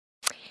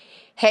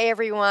Hey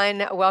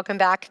everyone, welcome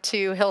back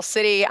to Hill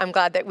City. I'm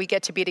glad that we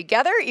get to be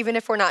together, even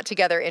if we're not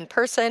together in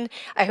person.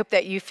 I hope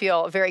that you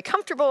feel very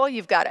comfortable.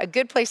 You've got a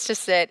good place to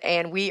sit,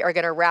 and we are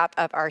going to wrap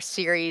up our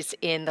series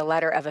in the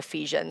letter of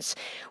Ephesians.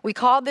 We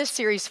called this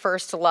series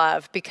First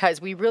Love because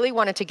we really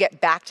wanted to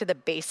get back to the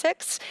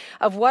basics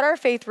of what our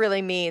faith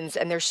really means.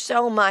 And there's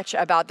so much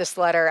about this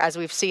letter, as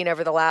we've seen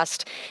over the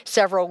last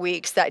several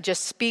weeks, that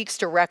just speaks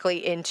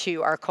directly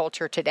into our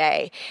culture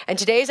today. And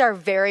today's our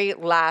very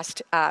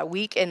last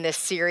week in this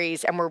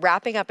series. And we're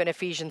wrapping up in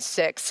Ephesians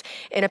 6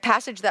 in a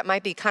passage that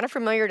might be kind of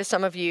familiar to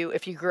some of you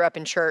if you grew up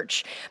in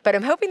church, but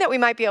I'm hoping that we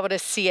might be able to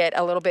see it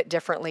a little bit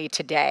differently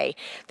today.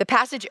 The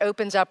passage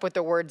opens up with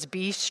the words,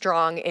 "Be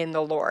strong in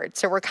the Lord."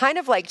 So we're kind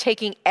of like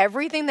taking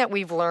everything that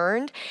we've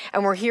learned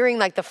and we're hearing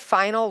like the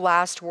final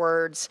last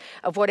words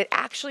of what it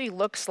actually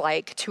looks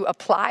like to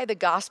apply the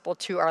gospel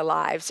to our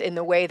lives in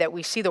the way that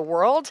we see the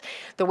world,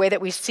 the way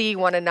that we see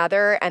one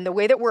another, and the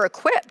way that we're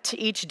equipped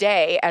each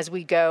day as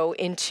we go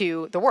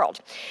into the world.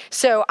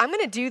 So I'm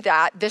going to do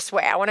that this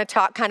way. I want to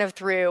talk kind of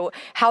through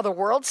how the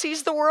world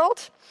sees the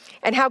world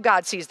and how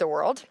God sees the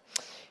world,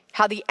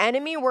 how the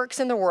enemy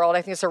works in the world.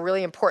 I think it's a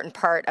really important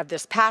part of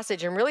this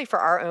passage and really for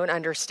our own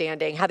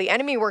understanding, how the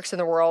enemy works in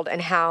the world and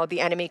how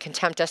the enemy can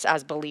tempt us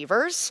as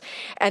believers,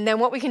 and then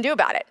what we can do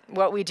about it,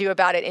 what we do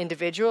about it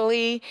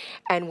individually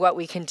and what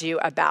we can do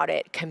about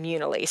it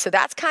communally. So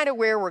that's kind of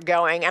where we're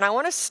going. And I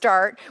want to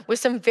start with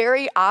some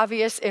very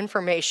obvious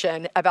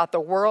information about the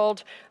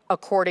world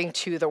according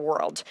to the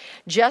world.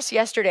 Just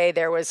yesterday,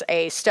 there was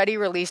a study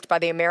released by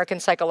the American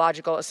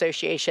Psychological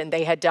Association.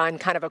 They had done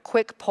kind of a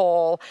quick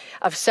poll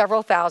of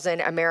several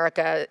thousand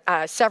Americans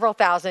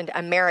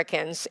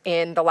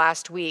in the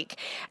last week.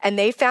 And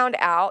they found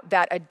out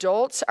that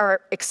adults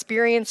are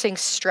experiencing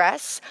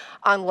stress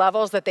on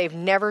levels that they've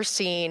never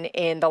seen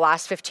in the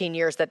last 15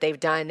 years that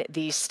they've done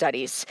these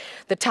studies.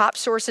 The top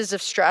sources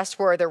of stress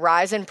were the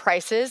rise in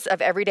prices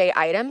of everyday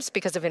items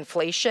because of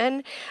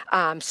inflation,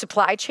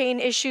 supply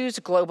chain issues,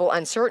 global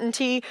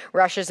uncertainty,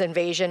 Russia's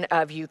invasion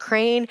of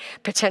Ukraine,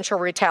 potential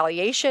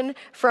retaliation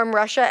from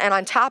Russia. And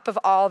on top of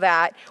all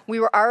that, we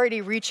were already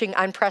reaching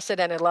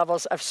unprecedented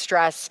levels of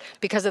stress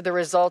because of the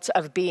results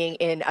of being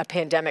in a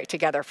pandemic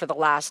together for the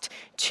last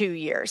 2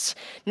 years.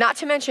 Not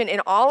to mention in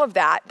all of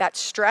that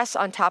stress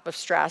on top of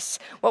stress,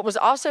 what was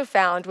also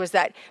found was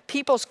that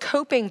people's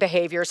coping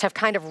behaviors have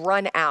kind of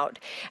run out,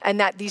 and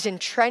that these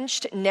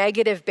entrenched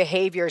negative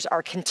behaviors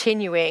are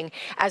continuing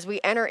as we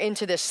enter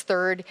into this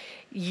third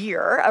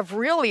year of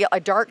really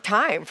a dark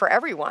time for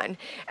everyone.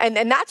 And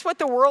that's what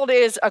the world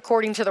is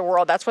according to the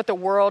world. That's what the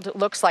world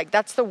looks like.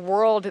 That's the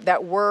world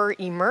that we're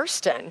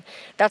immersed in.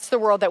 That's the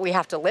world that we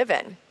have to live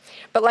in.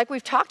 But like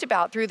we've talked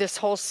about through this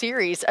whole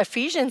series,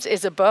 Ephesians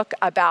is a book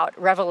about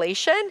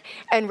revelation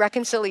and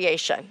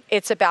reconciliation.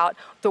 It's about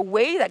the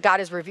way that God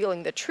is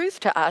revealing the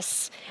truth to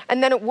us,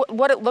 and then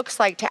what it looks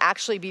like to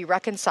actually be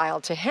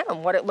reconciled to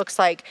Him, what it looks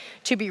like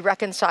to be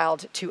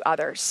reconciled to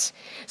others.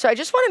 So I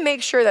just want to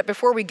make sure that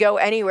before we go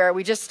anywhere,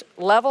 we just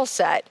level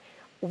set.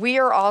 We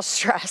are all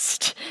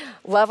stressed,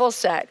 level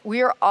set.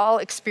 We are all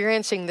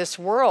experiencing this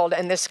world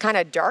and this kind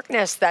of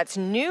darkness that's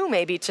new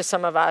maybe to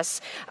some of us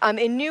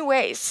in new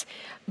ways.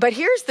 But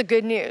here's the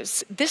good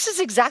news. This is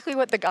exactly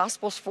what the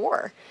gospel's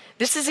for.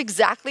 This is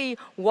exactly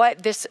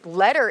what this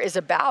letter is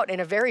about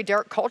in a very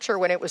dark culture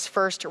when it was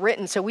first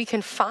written. So we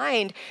can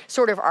find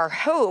sort of our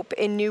hope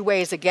in new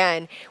ways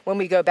again when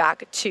we go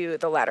back to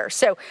the letter.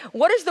 So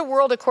what is the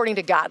world according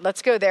to God?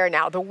 Let's go there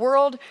now. The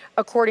world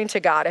according to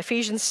God.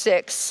 Ephesians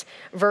 6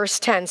 verse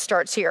 10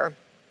 starts here.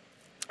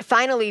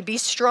 Finally, be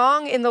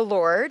strong in the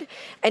Lord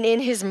and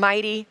in His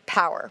mighty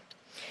power.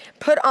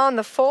 Put on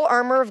the full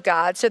armor of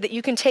God so that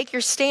you can take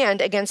your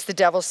stand against the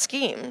devil's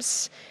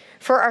schemes.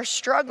 For our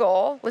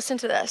struggle, listen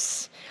to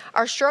this,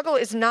 our struggle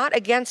is not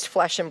against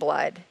flesh and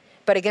blood,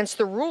 but against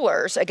the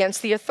rulers,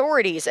 against the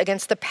authorities,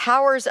 against the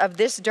powers of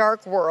this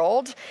dark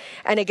world,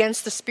 and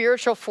against the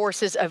spiritual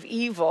forces of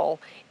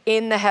evil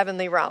in the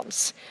heavenly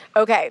realms.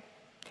 Okay.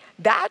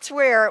 That's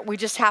where we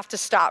just have to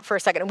stop for a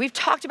second. And we've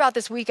talked about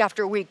this week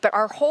after week, but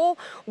our whole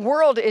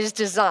world is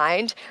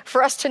designed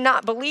for us to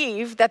not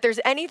believe that there's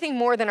anything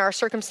more than our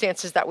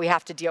circumstances that we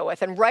have to deal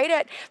with. And right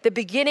at the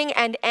beginning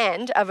and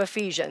end of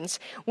Ephesians,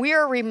 we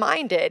are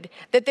reminded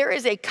that there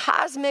is a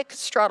cosmic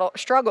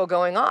struggle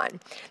going on,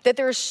 that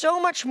there is so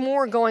much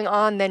more going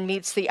on than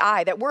meets the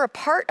eye, that we're a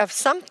part of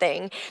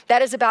something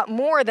that is about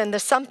more than the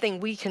something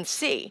we can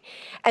see.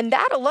 And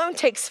that alone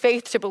takes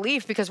faith to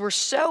believe, because we're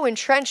so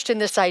entrenched in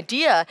this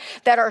idea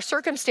that our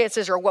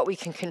circumstances are what we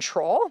can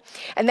control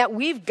and that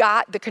we've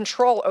got the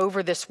control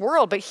over this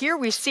world. But here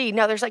we see,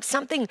 no, there's like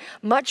something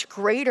much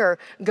greater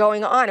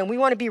going on. And we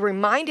want to be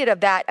reminded of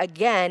that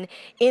again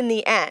in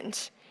the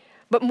end.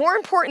 But more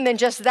important than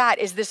just that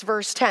is this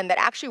verse 10, that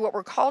actually what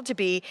we're called to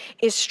be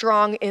is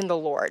strong in the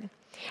Lord.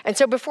 And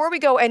so before we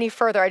go any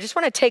further, I just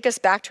want to take us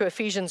back to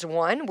Ephesians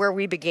 1, where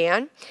we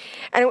began.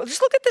 And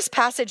just look at this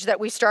passage that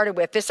we started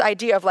with, this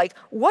idea of like,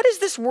 what is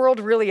this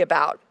world really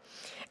about?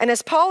 And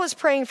as Paul is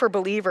praying for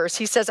believers,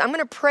 he says, I'm going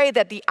to pray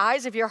that the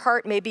eyes of your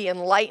heart may be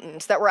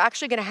enlightened, that we're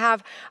actually going to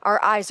have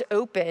our eyes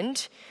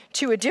opened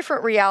to a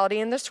different reality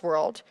in this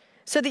world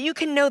so that you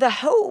can know the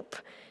hope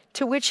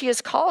to which he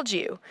has called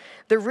you,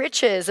 the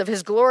riches of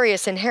his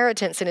glorious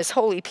inheritance in his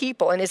holy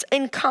people, and his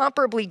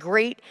incomparably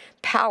great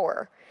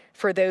power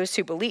for those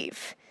who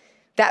believe.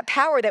 That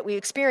power that we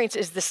experience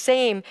is the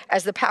same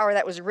as the power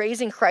that was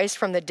raising Christ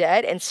from the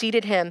dead and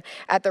seated him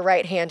at the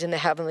right hand in the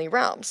heavenly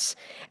realms.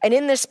 And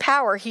in this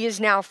power, he is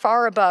now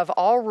far above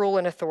all rule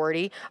and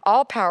authority,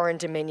 all power and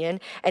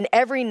dominion, and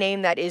every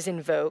name that is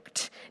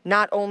invoked,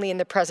 not only in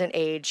the present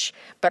age,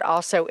 but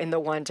also in the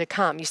one to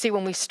come. You see,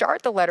 when we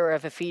start the letter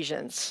of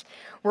Ephesians,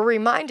 we're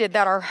reminded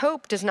that our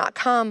hope does not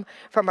come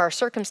from our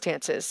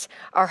circumstances.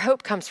 Our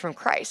hope comes from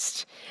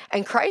Christ.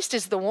 And Christ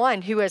is the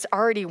one who has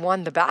already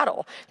won the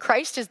battle.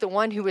 Christ is the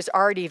one who is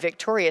already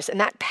victorious. And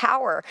that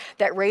power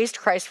that raised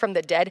Christ from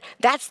the dead,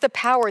 that's the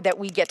power that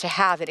we get to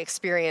have and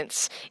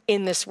experience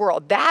in this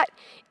world. That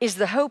is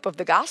the hope of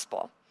the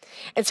gospel.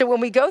 And so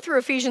when we go through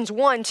Ephesians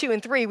 1, 2,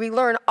 and 3, we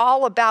learn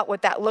all about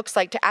what that looks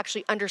like to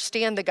actually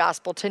understand the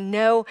gospel, to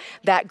know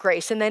that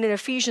grace. And then in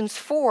Ephesians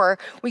 4,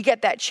 we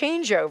get that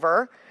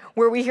changeover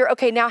where we hear,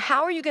 okay, now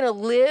how are you going to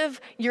live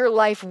your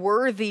life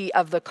worthy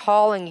of the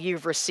calling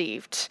you've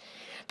received?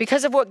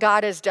 Because of what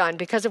God has done,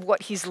 because of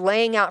what he's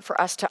laying out for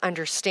us to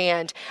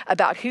understand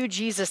about who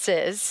Jesus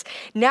is,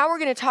 now we're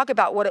going to talk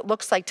about what it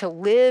looks like to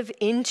live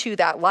into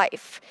that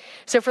life.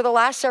 So for the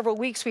last several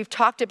weeks, we've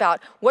talked about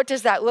what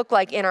does that look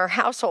like in our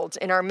households,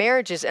 in our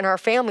marriages, in our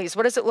families?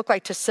 What does it look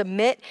like to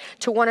submit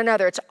to one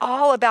another? It's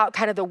all about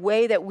kind of the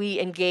way that we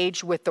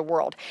engage with the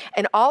world.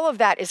 And all of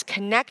that is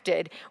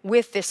connected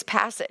with this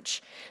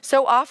passage.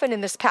 So often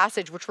in this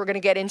passage, which we're going to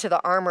get into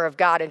the armor of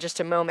God in just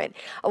a moment,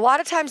 a lot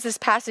of times this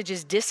passage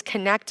is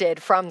disconnected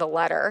from the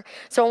letter.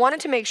 So I wanted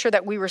to make sure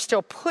that we were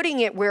still putting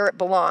it where it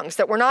belongs,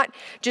 that we're not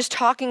just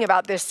talking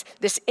about this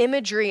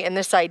imagery and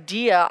this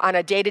idea on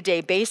a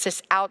day-to-day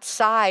basis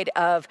outside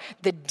of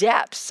the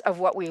depths of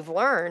what we've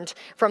learned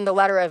from the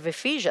letter of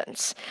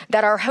Ephesians,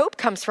 that our hope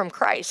comes from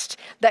Christ,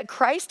 that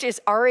Christ is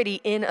already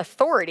in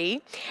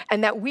authority,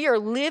 and that we are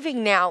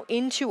living now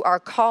into our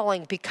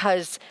calling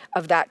because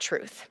of that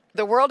truth.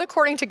 The world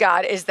according to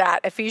God is that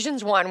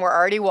Ephesians 1, we're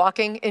already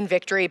walking in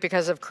victory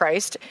because of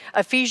Christ.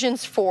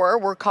 Ephesians 4,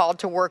 we're called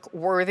to work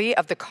worthy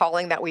of the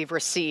calling that we've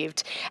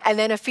received. And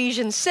then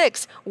Ephesians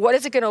 6, what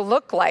is it going to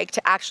look like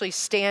to actually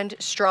stand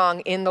strong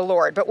in the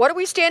Lord? But what are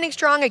we standing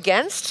strong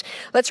against?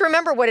 Let's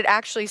remember what it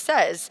actually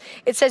says.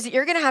 It says that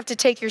you're going to have to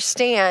take your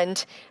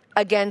stand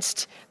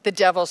against the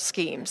devil's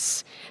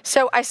schemes.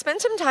 So I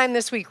spent some time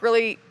this week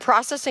really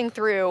processing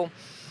through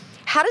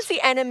how does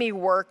the enemy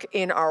work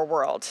in our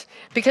world?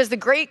 Because the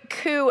great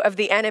coup of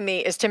the enemy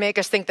is to make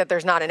us think that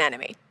there's not an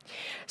enemy.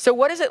 So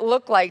what does it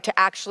look like to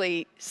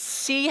actually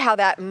see how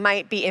that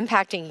might be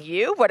impacting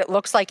you, what it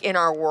looks like in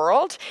our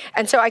world?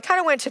 And so I kind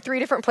of went to 3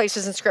 different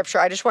places in Scripture.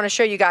 I just want to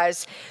show you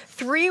guys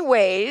 3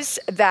 ways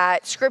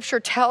that Scripture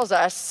tells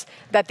us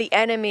that the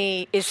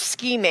enemy is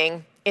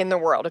scheming in the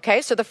world,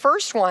 okay? So the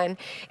first one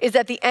is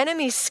that the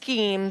enemy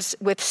schemes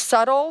with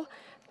subtle,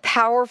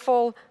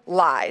 powerful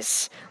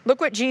lies. Look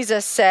what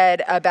Jesus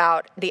said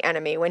about the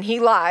enemy. When he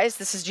lies,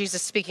 this is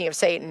Jesus speaking of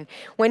Satan,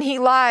 when he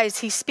lies,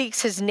 he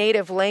speaks his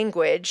native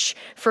language,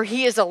 for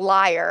he is a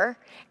liar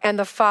and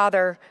the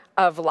father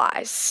of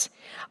lies.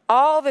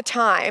 All the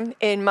time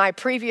in my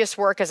previous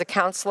work as a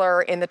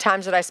counselor, in the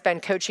times that I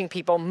spend coaching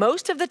people,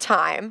 most of the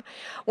time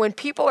when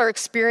people are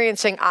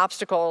experiencing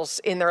obstacles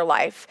in their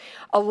life,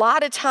 a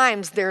lot of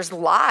times there's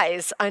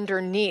lies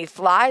underneath,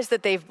 lies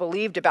that they've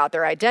believed about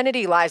their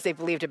identity, lies they've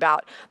believed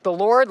about the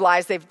Lord,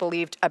 lies they've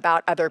believed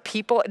about other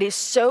people. It is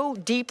so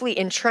deeply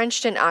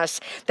entrenched in us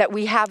that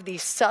we have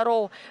these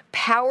subtle,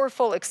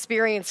 powerful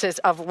experiences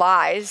of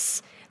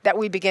lies that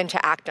we begin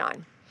to act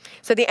on.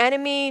 So the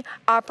enemy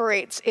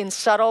operates in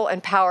subtle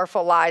and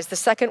powerful lies. The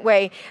second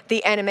way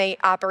the enemy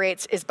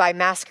operates is by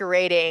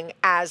masquerading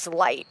as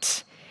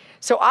light.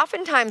 So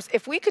oftentimes,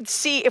 if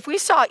we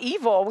saw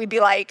evil, we'd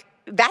be like,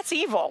 that's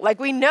evil. Like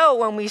we know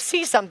when we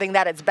see something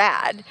that it's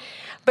bad.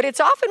 But it's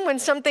often when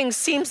something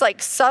seems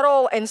like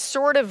subtle and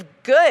sort of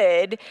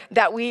good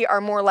that we are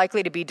more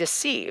likely to be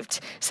deceived.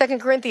 2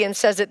 Corinthians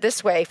says it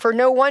this way, for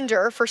no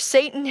wonder, for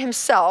Satan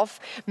himself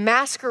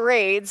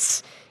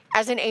masquerades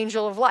as an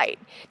angel of light.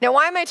 Now,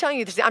 why am I telling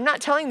you this? I'm not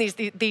telling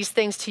these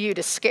things to you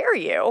to scare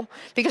you,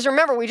 because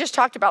remember, we just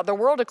talked about the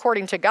world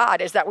according to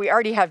God is that we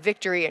already have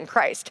victory in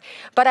Christ.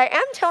 But I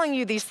am telling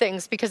you these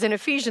things because in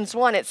Ephesians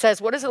 1, it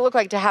says, what does it look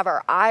like to have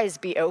our eyes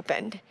be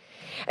opened?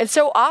 And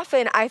so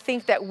often I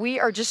think that we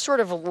are just sort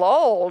of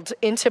lulled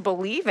into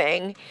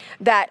believing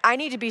that I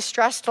need to be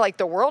stressed like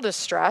the world is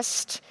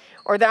stressed,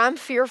 or that I'm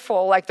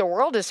fearful like the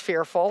world is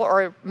fearful,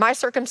 or my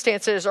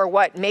circumstances are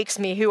what makes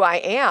me who I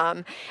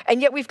am.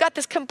 And yet we've got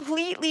this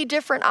completely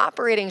different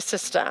operating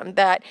system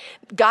that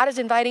God is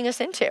inviting us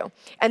into.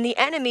 And the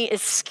enemy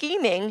is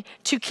scheming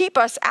to keep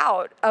us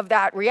out of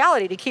that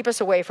reality, to keep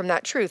us away from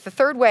that truth. The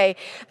third way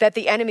that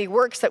the enemy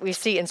works that we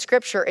see in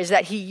Scripture is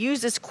that he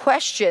uses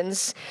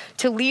questions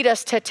to lead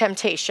us to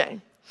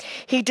temptation.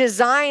 He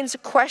designs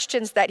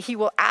questions that he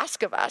will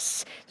ask of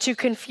us to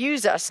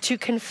confuse us, to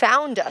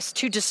confound us,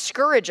 to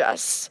discourage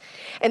us.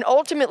 And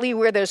ultimately,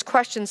 where those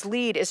questions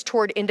lead is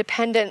toward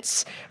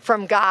independence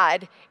from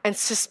God and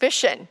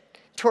suspicion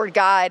toward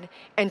God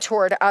and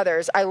toward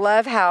others. I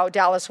love how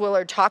Dallas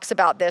Willard talks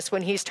about this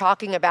when he's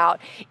talking about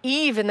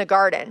Eve in the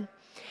garden.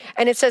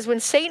 And it says, when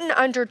Satan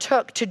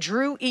undertook to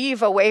draw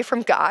Eve away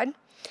from God,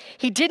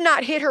 he did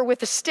not hit her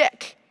with a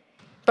stick,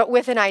 but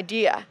with an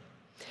idea.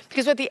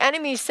 Because what the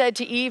enemy said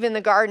to Eve in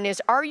the garden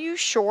is, are you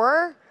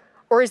sure?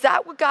 Or is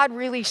that what God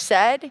really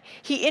said?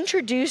 He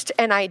introduced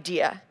an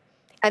idea.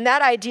 And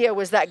that idea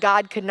was that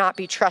God could not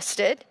be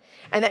trusted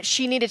and that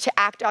she needed to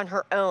act on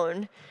her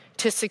own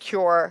to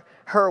secure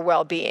her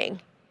well-being.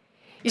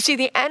 You see,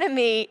 the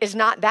enemy is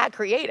not that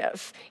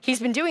creative. He's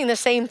been doing the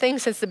same thing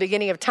since the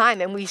beginning of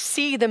time, and we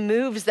see the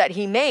moves that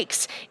he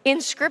makes in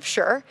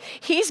Scripture.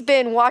 He's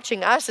been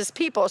watching us as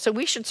people, so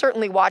we should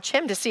certainly watch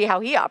him to see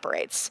how he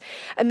operates.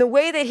 And the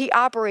way that he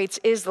operates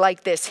is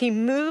like this. He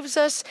moves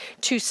us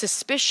to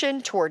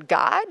suspicion toward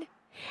God,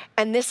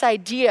 and this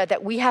idea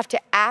that we have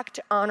to act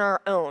on our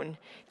own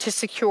to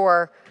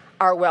secure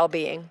our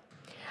well-being.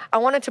 I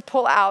wanted to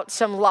pull out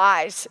some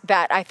lies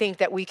that I think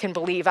that we can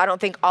believe. I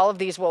don't think all of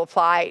these will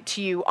apply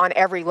to you on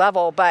every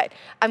level, but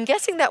I'm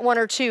guessing that one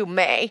or two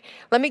may.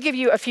 Let me give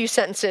you a few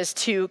sentences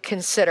to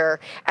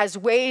consider as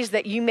ways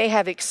that you may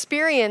have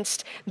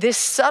experienced this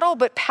subtle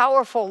but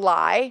powerful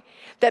lie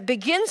that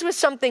begins with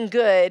something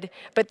good,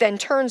 but then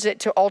turns it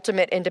to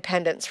ultimate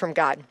independence from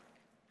God.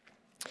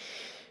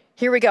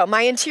 Here we go.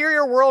 My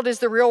interior world is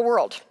the real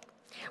world.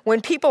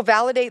 When people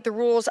validate the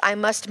rules, I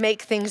must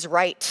make things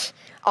right.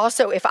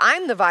 Also, if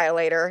I'm the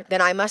violator, then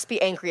I must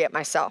be angry at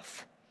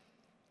myself.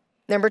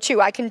 Number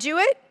two, I can do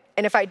it,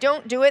 and if I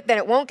don't do it, then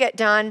it won't get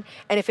done,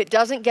 and if it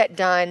doesn't get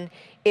done,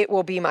 it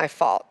will be my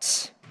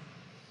fault.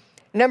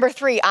 Number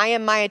three, I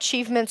am my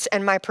achievements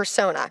and my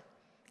persona.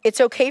 It's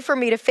okay for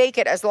me to fake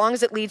it as long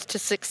as it leads to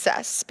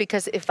success,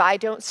 because if I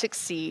don't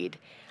succeed,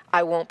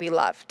 I won't be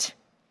loved.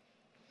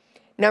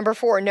 Number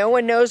four, no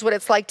one knows what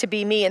it's like to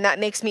be me, and that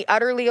makes me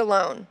utterly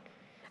alone.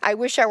 I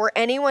wish I were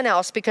anyone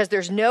else because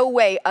there's no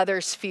way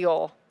others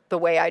feel the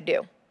way I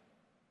do.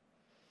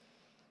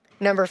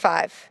 Number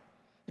five,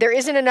 there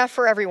isn't enough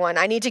for everyone.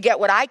 I need to get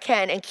what I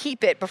can and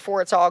keep it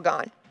before it's all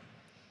gone.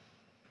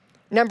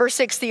 Number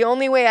six, the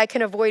only way I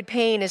can avoid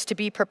pain is to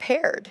be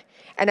prepared,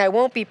 and I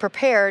won't be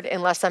prepared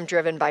unless I'm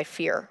driven by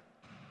fear.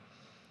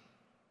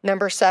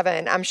 Number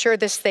seven, I'm sure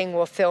this thing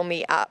will fill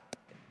me up.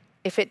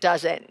 If it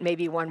doesn't,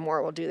 maybe one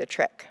more will do the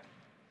trick.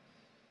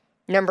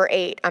 Number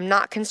eight, I'm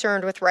not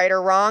concerned with right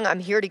or wrong. I'm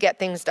here to get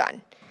things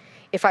done.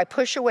 If I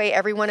push away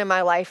everyone in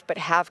my life but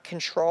have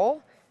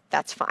control,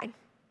 that's fine.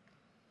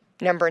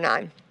 Number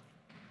nine,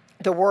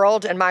 the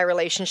world and my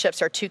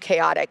relationships are too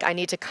chaotic. I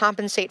need to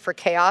compensate for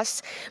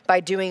chaos by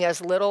doing as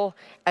little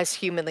as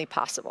humanly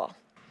possible.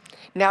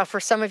 Now, for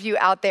some of you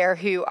out there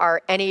who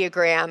are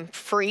Enneagram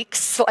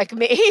freaks like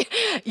me,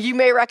 you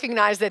may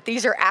recognize that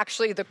these are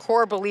actually the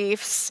core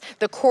beliefs,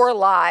 the core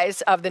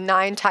lies of the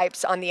 9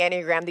 types on the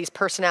Enneagram, these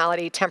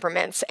personality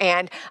temperaments.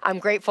 And I'm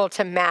grateful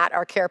to Matt,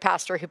 our care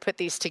pastor, who put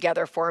these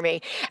together for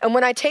me. And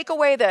when I take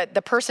away the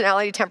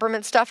personality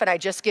temperament stuff and I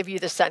just give you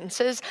the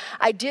sentences,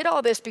 I did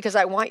all this because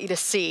I want you to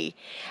see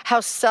how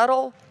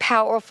subtle,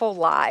 powerful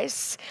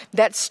lies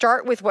that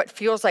start with what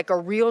feels like a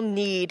real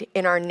need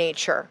in our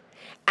nature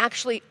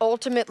actually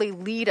ultimately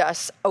lead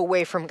us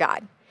away from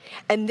God.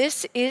 And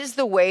this is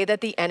the way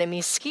that the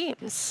enemy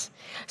schemes.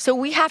 So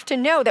we have to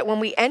know that when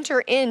we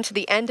enter into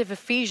the end of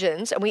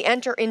Ephesians and we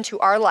enter into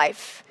our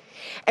life,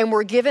 and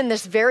we're given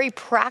this very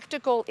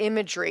practical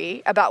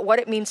imagery about what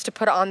it means to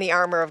put on the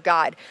armor of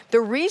God.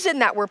 The reason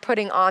that we're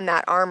putting on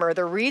that armor,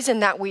 the reason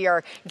that we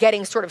are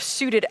getting sort of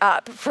suited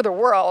up for the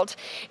world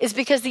is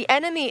because the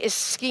enemy is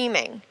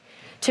scheming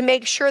to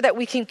make sure that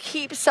we can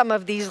keep some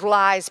of these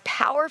lies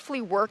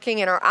powerfully working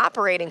in our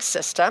operating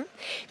system,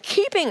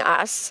 keeping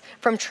us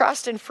from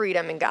trust and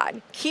freedom in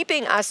God,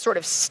 keeping us sort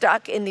of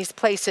stuck in these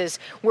places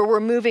where we're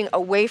moving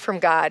away from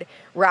God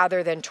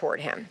rather than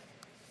toward him.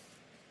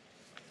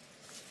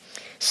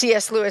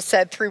 C.S. Lewis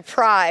said, through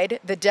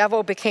pride, the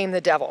devil became the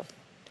devil.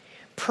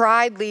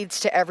 Pride leads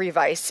to every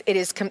vice. It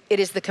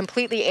is the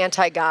completely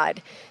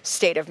anti-God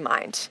state of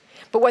mind.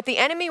 But what the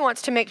enemy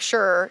wants to make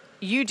sure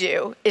you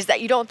do is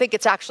that you don't think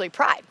it's actually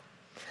pride.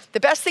 The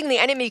best thing the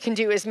enemy can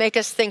do is make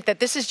us think that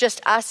this is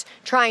just us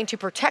trying to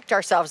protect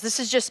ourselves. This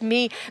is just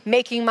me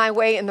making my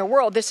way in the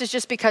world. This is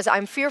just because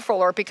I'm fearful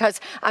or because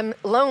I'm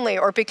lonely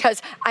or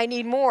because I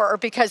need more or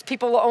because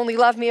people will only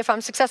love me if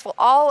I'm successful.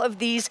 All of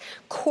these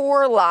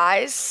core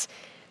lies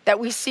that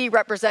we see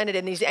represented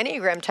in these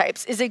Enneagram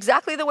types is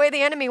exactly the way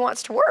the enemy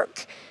wants to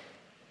work.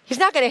 He's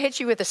not going to hit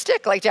you with a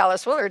stick like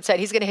Dallas Willard said.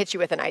 He's going to hit you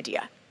with an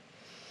idea.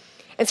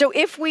 And so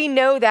if we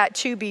know that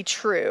to be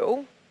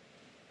true,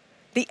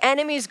 the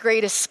enemy's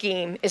greatest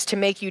scheme is to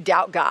make you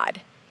doubt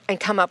God and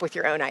come up with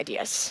your own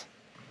ideas.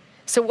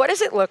 So what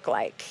does it look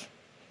like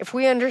if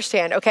we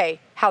understand, okay,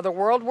 how the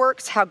world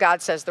works, how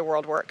God says the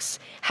world works,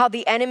 how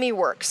the enemy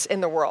works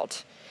in the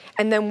world,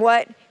 and then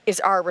what is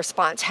our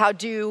response? How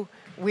do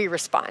we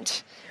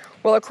respond?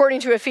 Well, according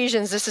to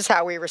Ephesians, this is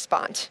how we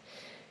respond.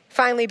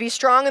 Finally, be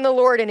strong in the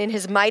Lord and in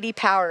his mighty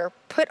power.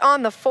 Put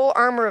on the full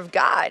armor of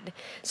God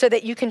so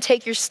that you can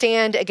take your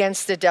stand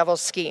against the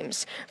devil's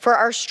schemes. For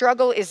our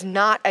struggle is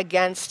not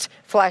against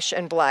flesh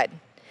and blood,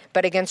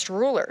 but against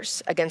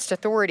rulers, against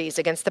authorities,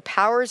 against the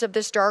powers of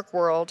this dark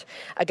world,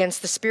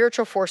 against the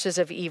spiritual forces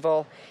of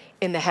evil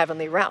in the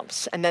heavenly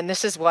realms. And then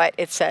this is what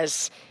it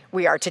says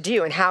we are to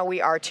do and how we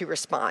are to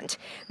respond.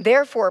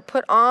 Therefore,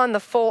 put on the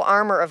full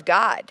armor of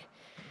God,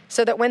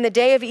 so that when the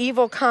day of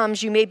evil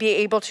comes, you may be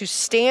able to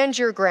stand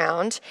your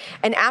ground,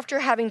 and after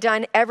having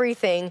done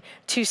everything,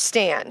 to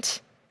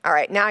stand. All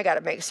right, now I got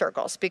to make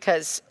circles,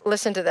 because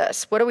listen to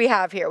this. What do we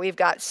have here? We've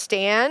got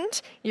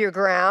stand your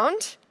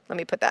ground. Let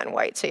me put that in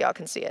white so y'all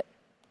can see it.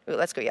 Ooh,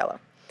 let's go yellow.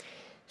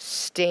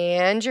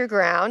 Stand your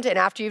ground, and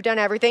after you've done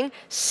everything,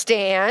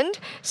 stand.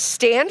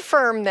 Stand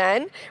firm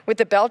then, with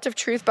the belt of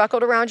truth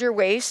buckled around your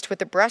waist, with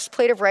the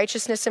breastplate of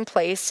righteousness in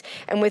place,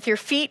 and with your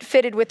feet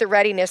fitted with the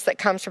readiness that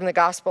comes from the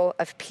gospel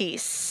of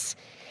peace.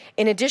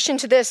 In addition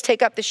to this,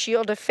 take up the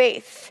shield of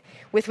faith,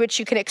 with which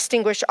you can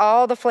extinguish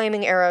all the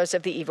flaming arrows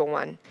of the evil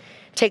one.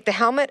 Take the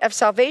helmet of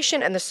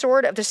salvation and the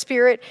sword of the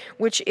Spirit,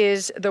 which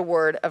is the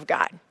word of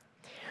God.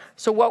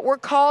 So what we're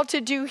called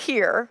to do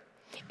here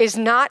is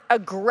not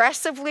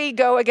aggressively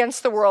go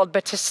against the world,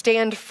 but to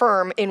stand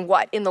firm in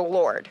what? In the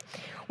Lord.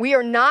 We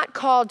are not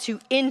called to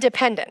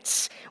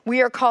independence.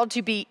 We are called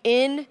to be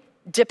in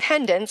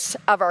dependence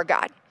of our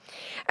God.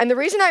 And the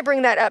reason I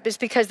bring that up is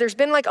because there's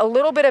been like a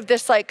little bit of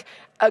this like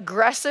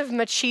aggressive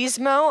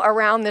machismo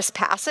around this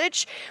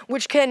passage,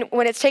 which can,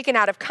 when it's taken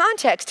out of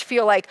context,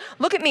 feel like,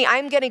 look at me,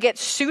 I'm going to get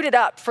suited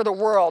up for the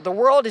world. The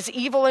world is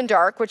evil and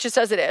dark, which it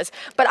says it is,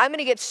 but I'm going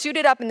to get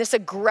suited up in this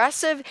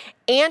aggressive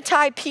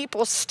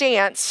anti-people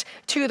stance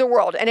to the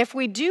world. And if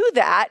we do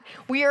that,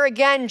 we are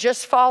again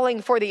just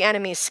falling for the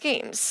enemy's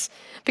schemes.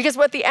 Because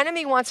what the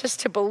enemy wants us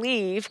to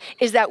believe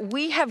is that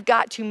we have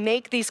got to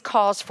make these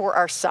calls for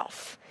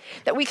ourselves.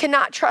 That we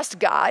cannot trust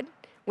God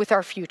with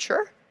our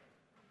future,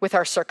 with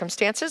our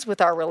circumstances, with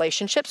our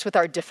relationships, with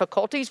our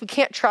difficulties. We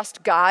can't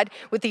trust God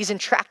with these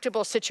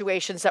intractable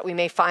situations that we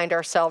may find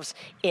ourselves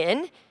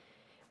in.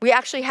 We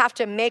actually have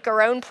to make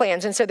our own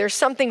plans. And so there's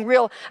something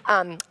real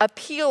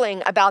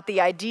appealing about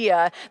the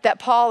idea that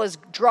Paul is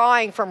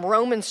drawing from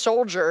Roman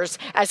soldiers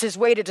as his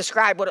way to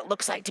describe what it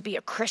looks like to be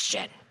a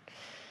Christian.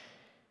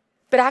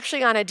 But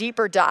actually, on a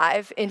deeper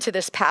dive into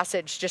this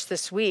passage just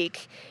this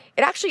week,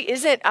 it actually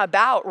isn't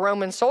about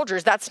Roman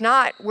soldiers. That's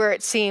not where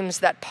it seems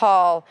that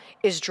Paul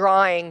is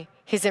drawing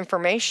his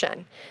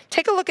information.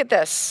 Take a look at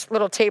this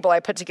little table I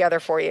put together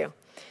for you.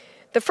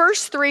 The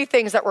first three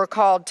things that we're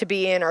called to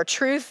be in are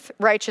truth,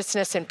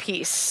 righteousness, and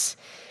peace.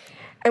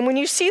 And when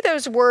you see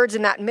those words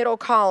in that middle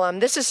column,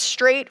 this is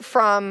straight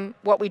from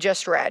what we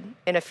just read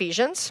in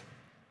Ephesians.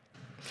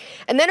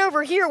 And then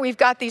over here, we've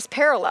got these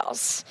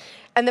parallels.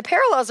 And the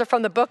parallels are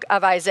from the book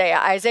of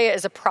Isaiah. Isaiah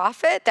is a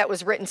prophet that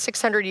was written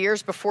 600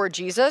 years before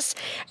Jesus.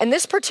 And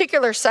this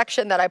particular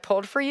section that I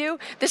pulled for you,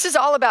 this is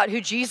all about who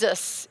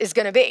Jesus is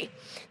going to be.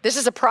 This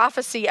is a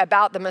prophecy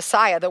about the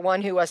Messiah, the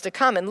one who was to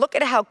come. And look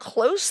at how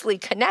closely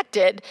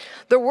connected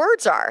the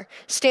words are.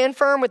 Stand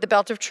firm with the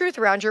belt of truth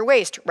around your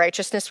waist.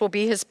 Righteousness will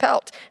be his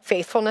belt.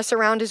 Faithfulness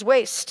around his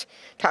waist.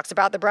 Talks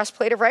about the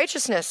breastplate of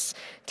righteousness.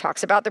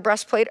 Talks about the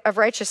breastplate of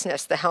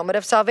righteousness, the helmet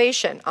of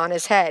salvation on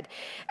his head.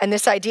 And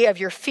this idea of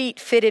your feet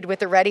fitted with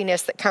the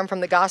readiness that come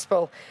from the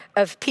gospel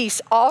of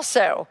peace,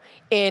 also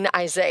in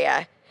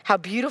Isaiah. How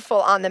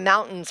beautiful on the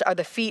mountains are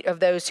the feet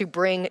of those who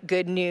bring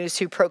good news,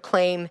 who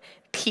proclaim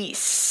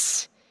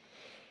peace.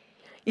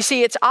 You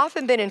see, it's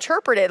often been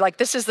interpreted like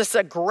this is this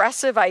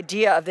aggressive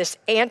idea of this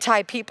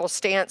anti-people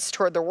stance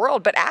toward the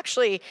world. But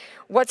actually,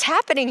 what's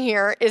happening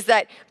here is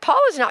that Paul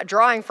is not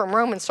drawing from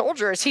Roman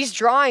soldiers. He's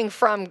drawing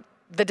from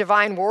the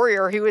divine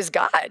warrior who is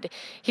God.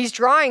 He's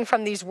drawing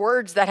from these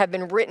words that have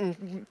been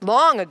written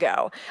long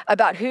ago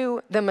about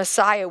who the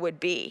Messiah would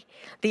be.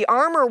 The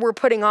armor we're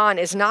putting on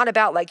is not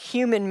about like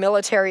human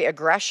military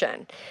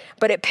aggression,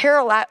 but it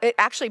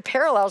actually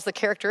parallels the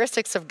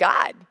characteristics of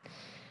God.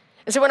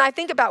 And so when I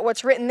think about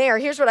what's written there,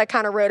 here's what I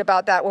kind of wrote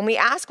about that. When we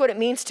ask what it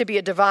means to be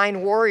a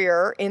divine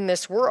warrior in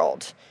this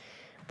world,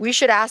 we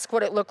should ask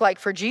what it looked like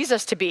for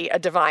Jesus to be a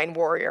divine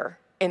warrior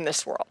in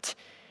this world.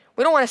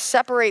 We don't want to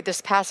separate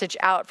this passage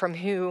out from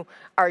who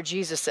our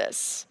Jesus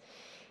is.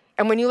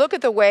 And when you look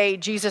at the way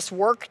Jesus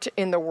worked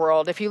in the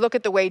world, if you look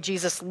at the way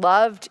Jesus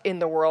loved in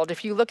the world,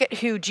 if you look at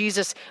who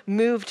Jesus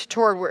moved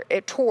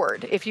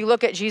toward, if you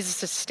look at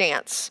Jesus'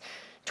 stance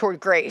toward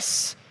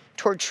grace,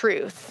 toward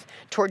truth,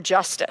 toward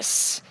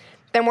justice,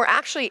 then we're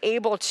actually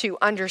able to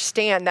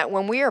understand that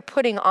when we are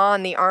putting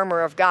on the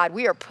armor of God,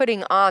 we are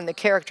putting on the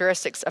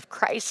characteristics of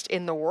Christ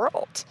in the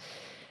world.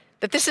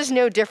 That this is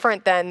no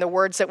different than the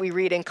words that we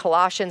read in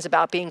Colossians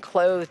about being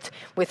clothed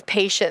with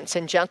patience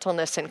and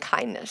gentleness and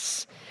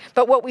kindness.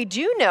 But what we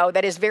do know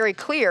that is very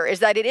clear is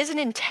that it is an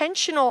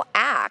intentional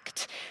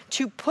act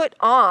to put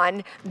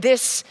on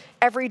this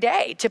every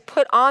day, to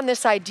put on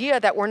this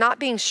idea that we're not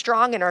being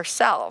strong in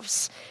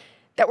ourselves,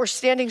 that we're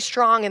standing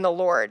strong in the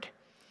Lord.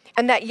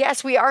 And that,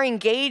 yes, we are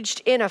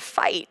engaged in a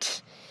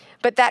fight,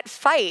 but that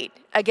fight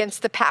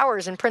against the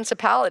powers and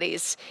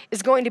principalities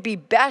is going to be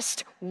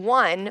best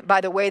won by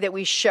the way that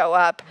we show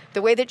up,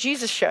 the way that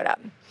Jesus showed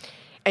up.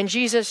 And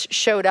Jesus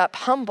showed up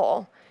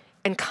humble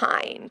and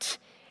kind.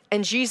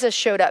 And Jesus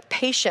showed up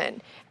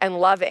patient and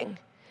loving.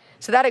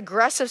 So that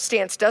aggressive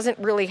stance doesn't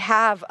really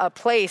have a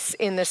place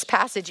in this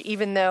passage,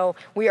 even though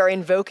we are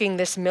invoking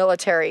this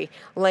military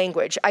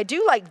language. I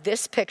do like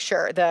this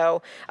picture,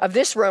 though, of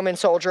this Roman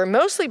soldier,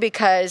 mostly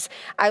because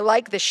I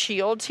like the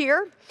shield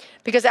here.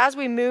 Because as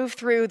we move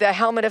through the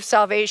helmet of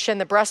salvation,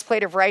 the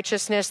breastplate of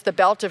righteousness, the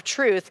belt of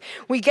truth,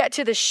 we get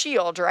to the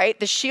shield, right?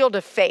 The shield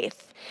of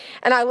faith.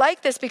 And I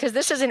like this because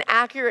this is an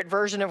accurate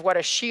version of what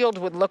a shield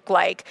would look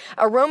like.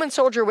 A Roman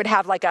soldier would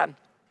have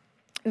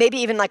maybe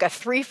even like a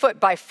 3-foot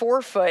by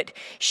 4-foot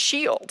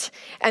shield.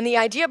 And the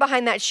idea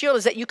behind that shield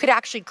is that you could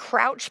actually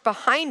crouch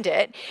behind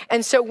it.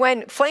 And so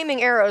when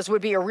flaming arrows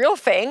would be a real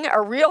thing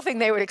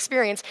they would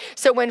experience.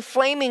 So when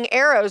flaming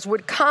arrows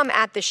would come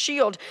at the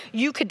shield,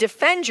 you could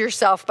defend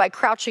yourself by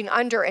crouching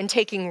under and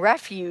taking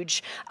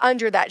refuge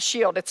under that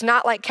shield. It's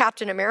not like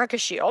Captain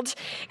America's shield.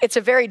 It's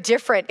a very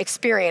different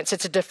experience.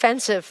 It's a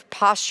defensive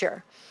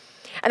posture.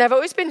 And I've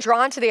always been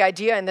drawn to the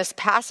idea in this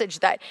passage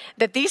that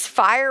these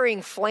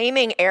firing,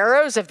 flaming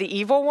arrows of the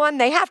evil one,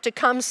 they have to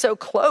come so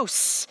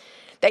close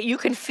that you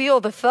can feel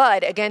the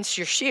thud against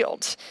your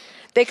shield.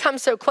 They come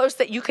so close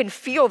that you can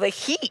feel the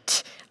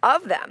heat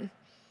of them.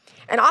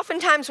 And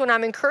oftentimes when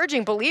I'm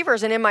encouraging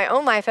believers, and in my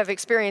own life I've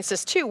experienced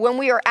this too, when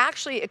we are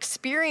actually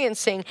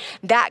experiencing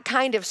that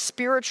kind of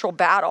spiritual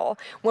battle,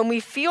 when we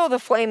feel the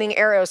flaming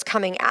arrows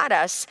coming at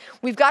us,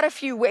 we've got a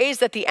few ways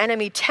that the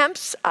enemy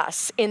tempts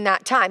us in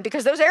that time,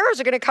 because those arrows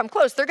are going to come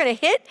close. They're going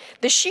to hit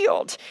the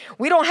shield.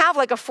 We don't have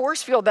like a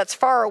force field that's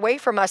far away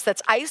from us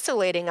that's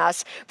isolating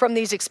us from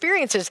these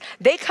experiences.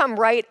 They come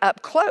right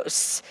up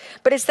close.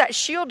 But it's that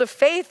shield of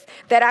faith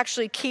that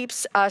actually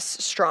keeps us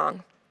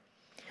strong.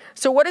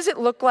 So what does it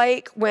look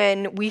like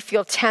when we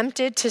feel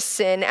tempted to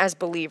sin as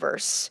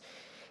believers?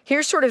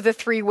 Here's sort of the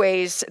 3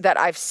 ways that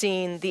I've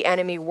seen the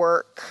enemy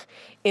work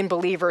in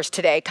believers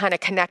today, kind of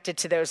connected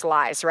to those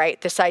lies,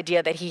 right? This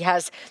idea that he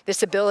has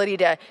this ability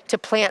to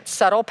plant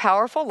subtle,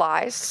 powerful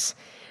lies,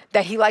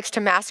 that he likes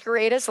to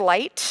masquerade as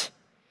light,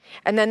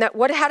 and then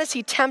how does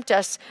he tempt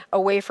us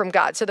away from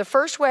God? So the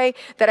first way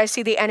that I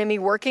see the enemy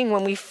working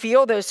when we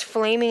feel those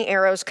flaming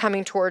arrows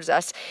coming towards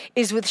us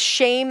is with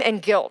shame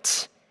and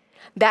guilt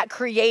that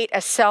create a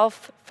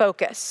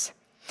self-focus.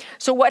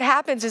 So what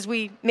happens is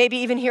we maybe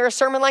even hear a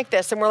sermon like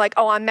this and we're like,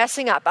 oh, I'm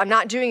messing up. I'm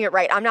not doing it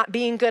right. I'm not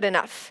being good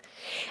enough.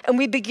 And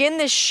we begin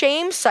this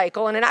shame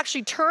cycle and it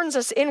actually turns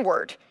us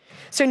inward.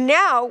 So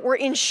now we're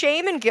in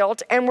shame and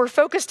guilt and we're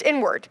focused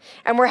inward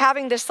and we're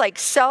having this like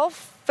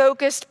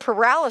self-focused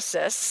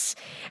paralysis.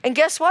 And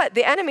guess what?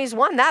 The enemy's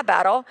won that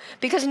battle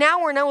because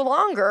now we're no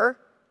longer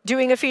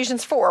doing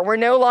Ephesians 4. We're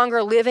no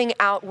longer living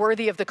out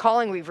worthy of the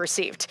calling we've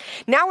received.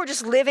 Now we're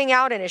just living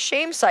out in a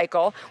shame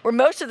cycle where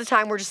most of the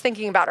time we're just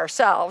thinking about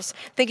ourselves,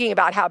 thinking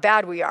about how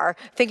bad we are,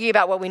 thinking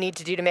about what we need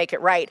to do to make it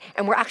right,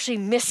 and we're actually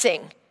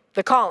missing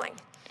the calling.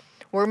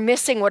 We're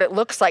missing what it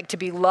looks like to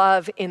be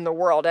love in the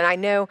world. And I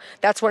know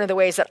that's one of the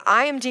ways that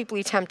I am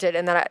deeply tempted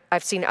and that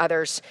I've seen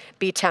others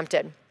be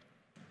tempted.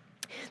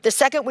 The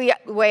second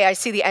way I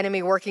see the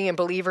enemy working in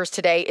believers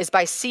today is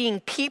by seeing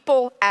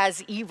people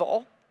as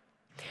evil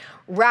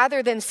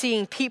rather than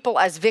seeing people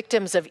as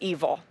victims of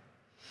evil.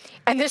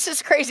 And this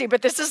is crazy,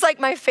 but this is like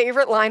my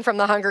favorite line from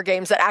the Hunger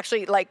Games that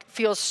actually like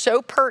feels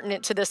so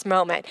pertinent to this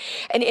moment.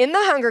 And in the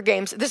Hunger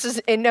Games, this is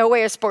in no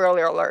way a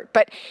spoiler alert,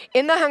 but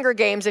in the Hunger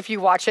Games, if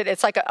you watch it,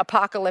 it's like an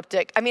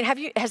apocalyptic. I mean,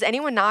 has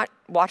anyone not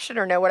watched it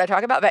or know what I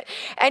talk about? But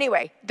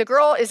anyway, the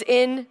girl is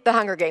in the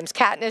Hunger Games.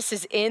 Katniss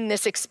is in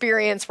this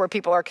experience where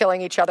people are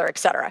killing each other,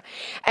 etc.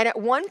 And at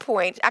one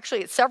point,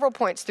 actually at several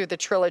points through the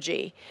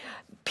trilogy,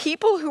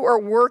 people who are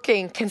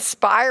working,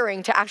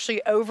 conspiring to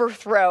actually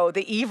overthrow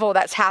the evil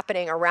that's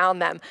happening around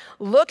them,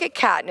 look at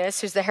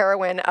Katniss, who's the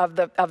heroine of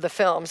the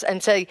films,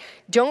 and say,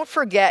 don't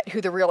forget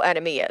who the real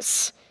enemy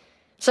is.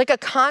 It's like a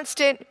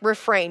constant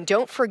refrain.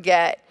 Don't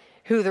forget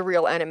who the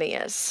real enemy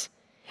is.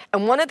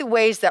 And one of the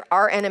ways that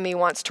our enemy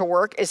wants to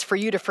work is for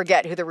you to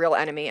forget who the real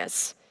enemy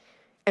is.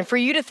 And for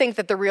you to think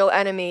that the real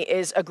enemy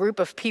is a group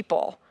of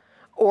people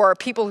or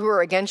people who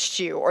are against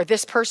you or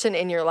this person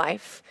in your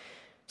life.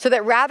 So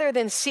that rather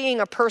than seeing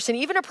a person,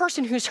 even a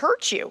person who's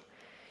hurt you,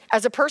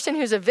 as a person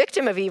who's a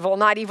victim of evil,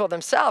 not evil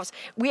themselves,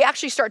 we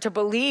actually start to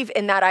believe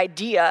in that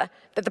idea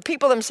that the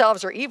people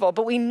themselves are evil.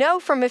 But we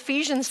know from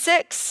Ephesians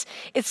 6,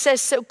 it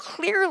says so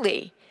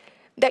clearly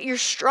that your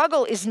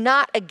struggle is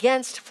not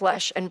against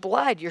flesh and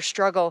blood. Your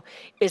struggle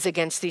is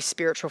against these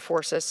spiritual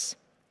forces.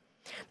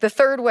 The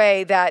third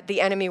way that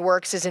the enemy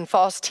works is in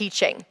false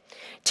teaching.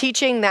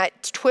 Teaching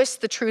that twists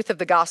the truth of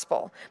the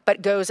gospel,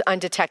 but goes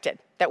undetected,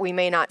 that we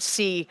may not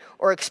see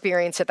or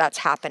experience that that's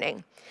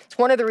happening. It's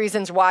one of the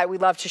reasons why we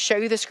love to show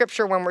you the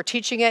scripture when we're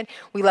teaching it.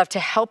 We love to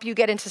help you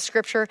get into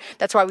scripture.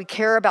 That's why we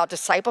care about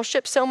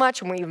discipleship so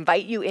much, and we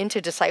invite you into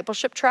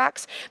discipleship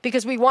tracks,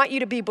 because we want you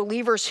to be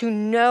believers who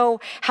know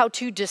how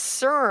to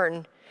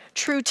discern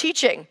true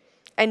teaching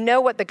and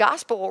know what the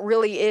gospel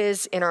really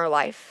is in our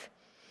life.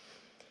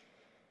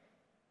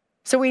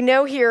 So we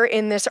know here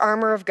in this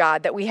armor of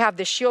God that we have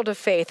the shield of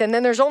faith, and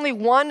then there's only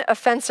one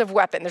offensive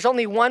weapon. There's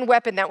only one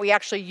weapon that we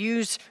actually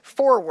use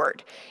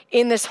forward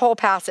in this whole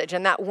passage,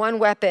 and that one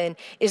weapon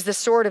is the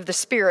sword of the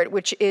Spirit,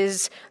 which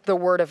is the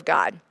word of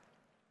God.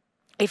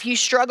 If you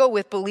struggle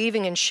with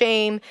believing in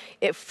shame,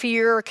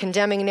 fear,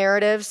 condemning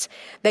narratives,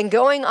 then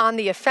going on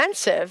the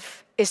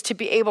offensive is to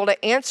be able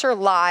to answer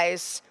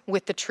lies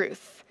with the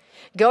truth.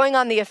 Going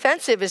on the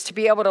offensive is to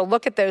be able to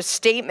look at those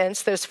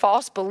statements, those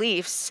false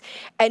beliefs,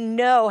 and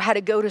know how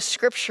to go to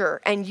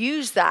Scripture and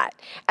use that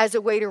as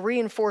a way to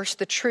reinforce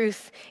the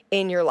truth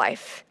in your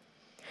life.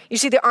 You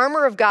see, the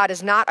armor of God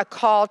is not a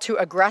call to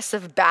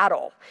aggressive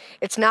battle.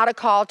 It's not a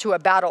call to a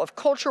battle of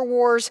culture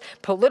wars,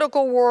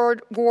 political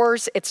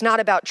wars. It's not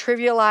about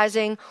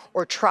trivializing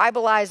or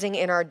tribalizing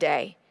in our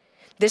day.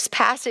 This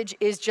passage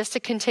is just a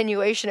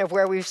continuation of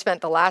where we've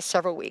spent the last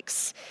several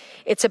weeks.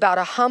 It's about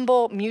a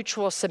humble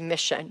mutual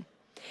submission.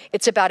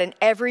 It's about an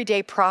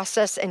everyday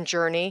process and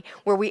journey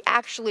where we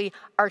actually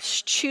are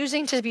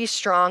choosing to be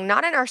strong,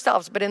 not in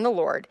ourselves, but in the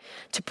Lord,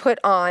 to put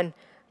on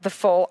the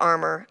full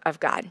armor of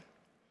God.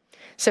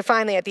 So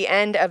finally, at the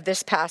end of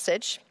this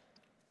passage,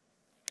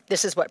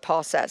 this is what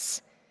Paul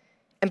says.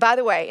 And by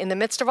the way, in the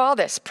midst of all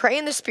this, pray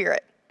in the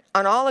Spirit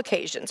on all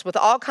occasions with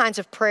all kinds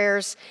of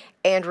prayers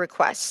and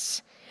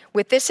requests.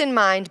 With this in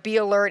mind, be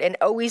alert and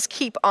always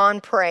keep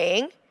on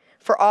praying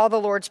for all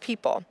the Lord's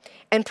people.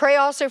 And pray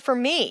also for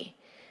me,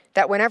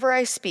 that whenever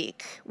I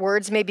speak,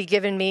 words may be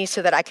given me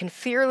so that I can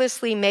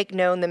fearlessly make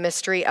known the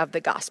mystery of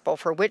the gospel,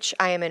 for which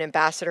I am an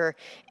ambassador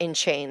in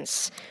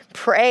chains.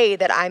 Pray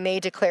that I may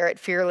declare it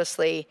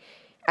fearlessly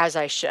as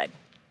I should.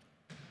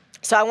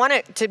 So I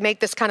wanted to make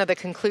this kind of the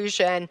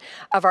conclusion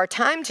of our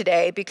time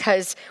today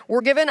because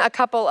we're given a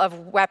couple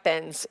of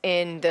weapons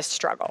in this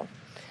struggle.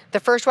 The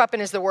first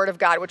weapon is the word of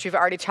God, which we've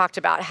already talked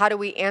about. How do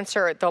we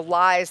answer the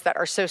lies that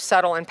are so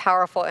subtle and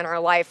powerful in our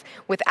life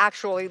with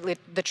actually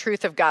the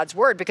truth of God's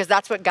word? Because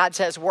that's what God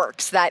says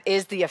works. That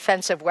is the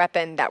offensive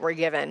weapon that we're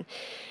given.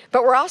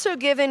 But we're also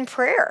given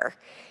prayer.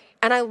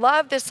 And I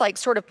love this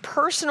sort of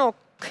personal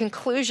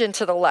conclusion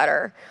to the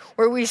letter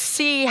where we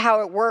see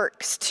how it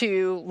works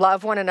to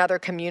love one another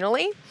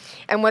communally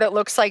and what it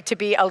looks like to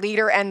be a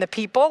leader and the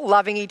people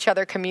loving each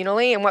other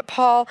communally. And what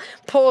Paul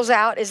pulls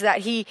out is that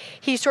he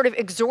sort of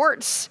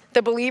exhorts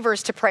the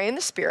believers to pray in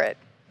the Spirit,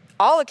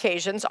 all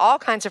occasions, all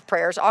kinds of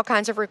prayers, all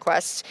kinds of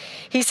requests.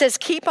 He says,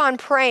 keep on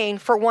praying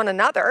for one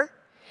another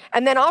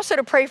and then also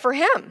to pray for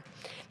him,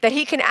 that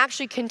he can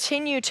actually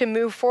continue to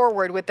move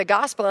forward with the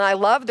gospel. And I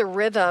love the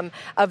rhythm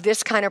of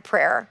this kind of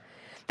prayer.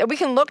 That we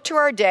can look to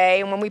our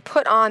day, and when we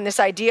put on this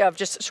idea of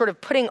just sort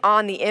of putting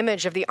on the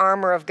image of the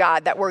armor of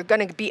God, that we're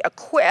going to be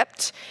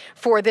equipped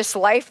for this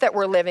life that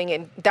we're living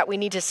in, that we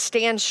need to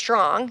stand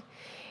strong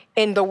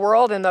in the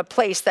world and the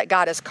place that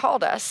God has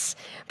called us,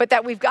 but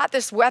that we've got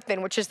this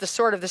weapon, which is the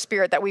sword of the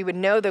Spirit, that we would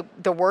know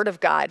the word of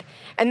God,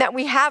 and that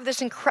we have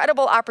this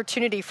incredible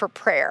opportunity for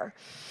prayer.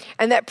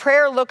 And that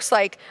prayer looks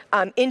like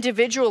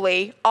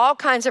individually all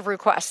kinds of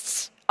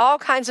requests, all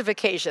kinds of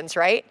occasions,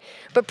 right?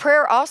 But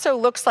prayer also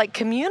looks like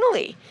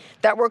communally,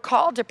 that we're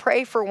called to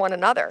pray for one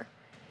another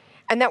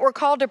and that we're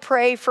called to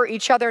pray for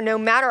each other no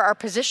matter our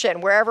position,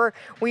 wherever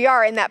we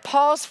are. And that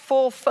Paul's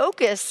full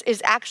focus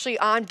is actually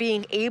on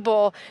being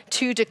able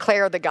to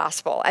declare the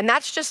gospel. And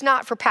that's just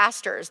not for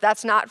pastors.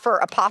 That's not for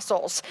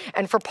apostles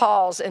and for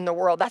Pauls in the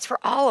world. That's for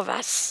all of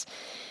us.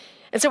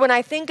 And so when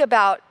I think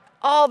about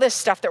all this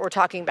stuff that we're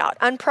talking about,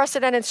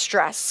 unprecedented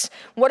stress.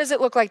 What does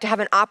it look like to have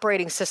an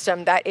operating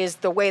system that is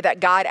the way that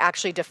God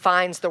actually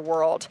defines the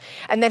world?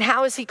 And then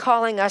how is he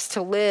calling us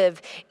to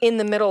live in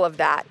the middle of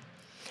that?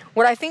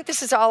 What I think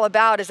this is all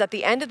about is at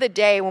the end of the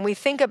day, when we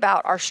think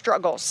about our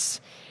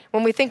struggles,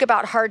 when we think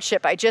about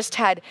hardship, I just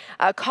had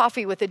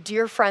coffee with a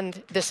dear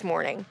friend this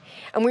morning,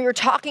 and we were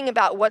talking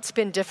about what's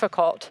been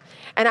difficult.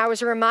 And I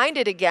was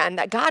reminded again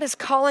that God is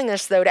calling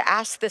us, though, to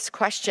ask this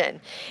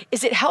question.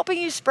 Is it helping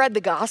you spread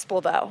the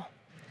gospel, though?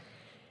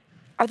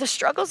 Are the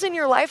struggles in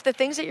your life, the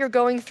things that you're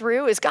going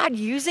through, is God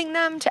using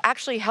them to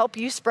actually help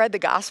you spread the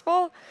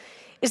gospel?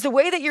 Is the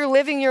way that you're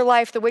living your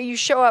life, the way you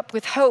show up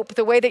with hope,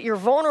 the way that you're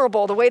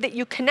vulnerable, the way that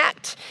you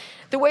connect,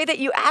 the way that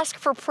you ask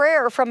for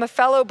prayer from a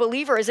fellow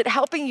believer, is it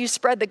helping you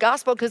spread the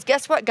gospel? Because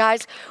guess what,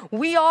 guys?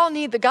 We all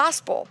need the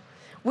gospel.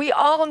 We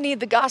all need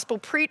the gospel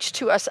preached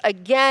to us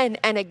again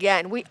and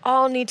again. We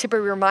all need to be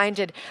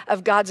reminded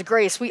of God's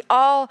grace. We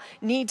all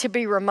need to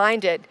be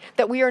reminded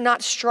that we are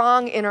not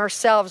strong in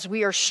ourselves.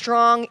 We are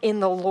strong in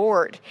the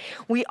Lord.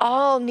 We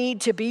all need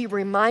to be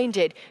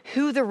reminded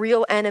who the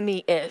real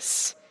enemy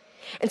is.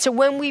 And so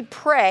when we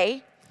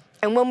pray,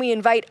 and when we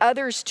invite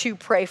others to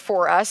pray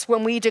for us,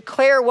 when we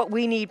declare what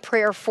we need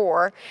prayer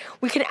for,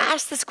 we can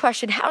ask this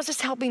question: how is this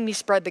helping me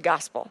spread the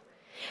gospel?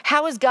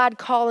 How is God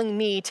calling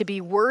me to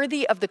be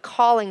worthy of the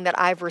calling that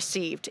I've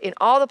received in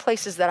all the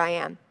places that I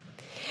am?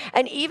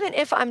 And even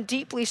if I'm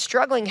deeply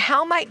struggling,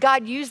 how might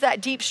God use that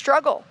deep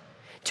struggle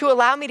to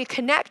allow me to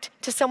connect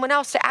to someone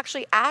else, to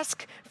actually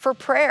ask for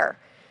prayer,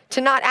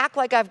 to not act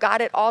like I've got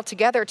it all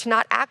together, to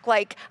not act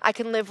like I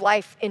can live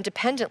life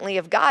independently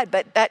of God,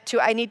 but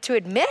I need to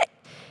admit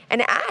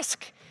and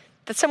ask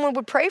that someone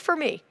would pray for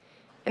me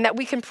and that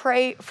we can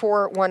pray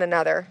for one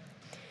another.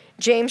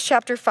 James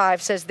chapter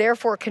 5 says,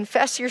 therefore,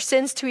 confess your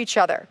sins to each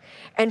other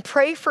and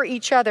pray for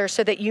each other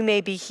so that you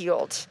may be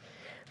healed.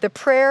 The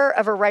prayer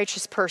of a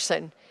righteous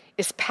person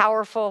is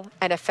powerful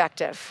and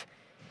effective.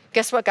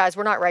 Guess what, guys?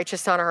 We're not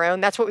righteous on our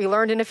own. That's what we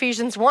learned in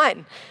Ephesians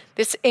 1.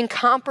 This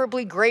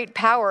incomparably great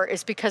power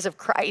is because of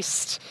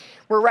Christ.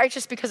 We're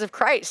righteous because of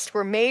Christ.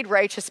 We're made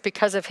righteous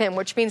because of him,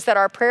 which means that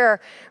our prayer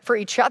for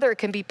each other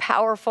can be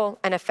powerful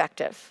and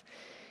effective.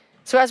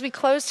 So as we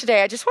close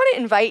today, I just want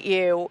to invite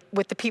you,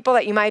 with the people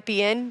that you might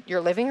be in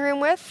your living room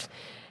with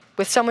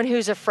someone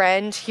who's a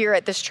friend here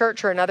at this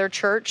church or another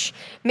church,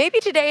 maybe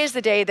today is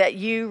the day that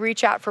you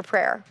reach out for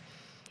prayer.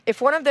 If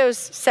one of those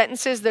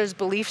sentences, those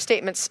belief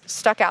statements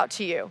stuck out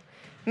to you,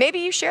 maybe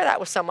you share that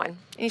with someone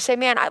and you say,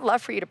 man, I'd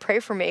love for you to pray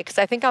for me because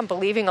I think I'm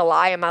believing a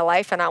lie in my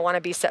life and I want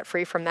to be set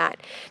free from that.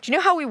 Do you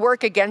know how we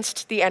work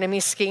against the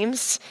enemy's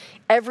schemes?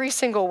 Every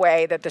single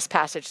way that this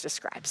passage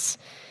describes.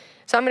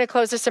 So I'm going to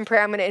close this in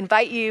prayer. I'm going to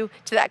invite you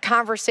to that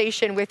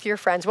conversation with your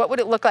friends. What would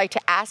it look like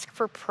to ask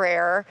for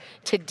prayer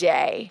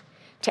today?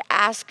 To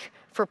ask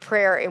for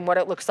prayer in what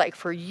it looks like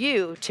for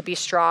you to be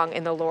strong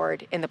in the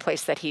Lord in the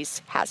place that he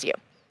has you.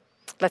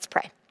 Let's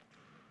pray.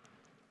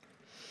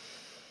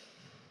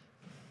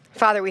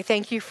 Father, we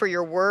thank you for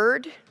your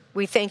word.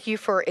 We thank you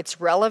for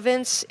its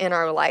relevance in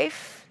our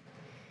life.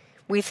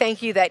 We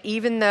thank you that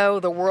even though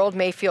the world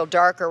may feel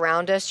dark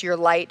around us, your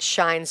light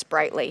shines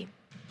brightly.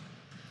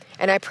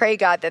 And I pray,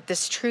 God, that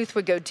this truth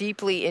would go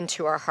deeply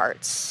into our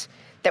hearts,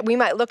 that we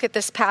might look at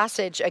this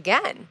passage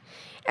again,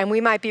 and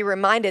we might be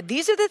reminded,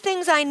 these are the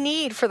things I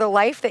need for the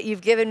life that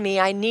you've given me.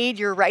 I need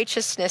your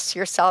righteousness,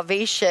 your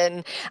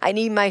salvation. I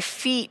need my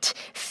feet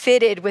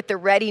fitted with the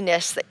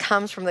readiness that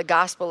comes from the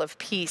gospel of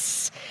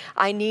peace.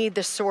 I need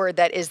the sword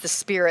that is the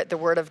Spirit, the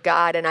word of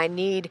God, and I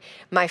need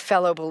my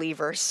fellow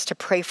believers to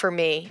pray for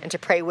me and to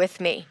pray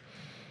with me.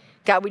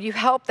 God, would you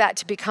help that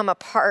to become a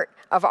part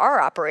of our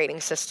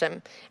operating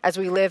system as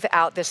we live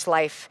out this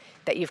life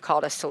that you've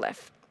called us to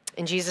live?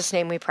 In Jesus'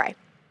 name we pray.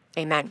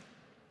 Amen.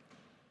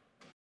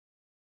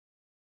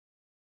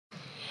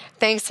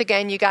 Thanks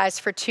again, you guys,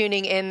 for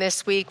tuning in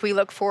this week. We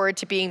look forward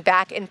to being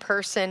back in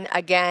person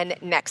again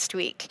next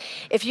week.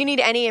 If you need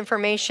any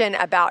information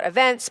about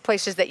events,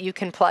 places that you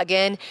can plug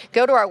in,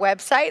 go to our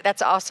website.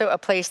 That's also a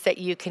place that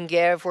you can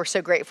give. We're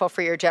so grateful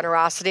for your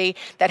generosity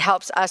that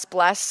helps us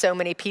bless so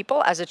many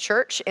people as a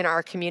church in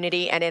our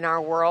community and in our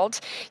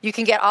world. You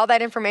can get all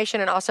that information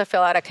and also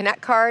fill out a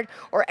Connect card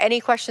or any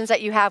questions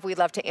that you have. We'd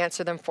love to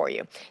answer them for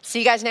you. See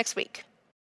you guys next week.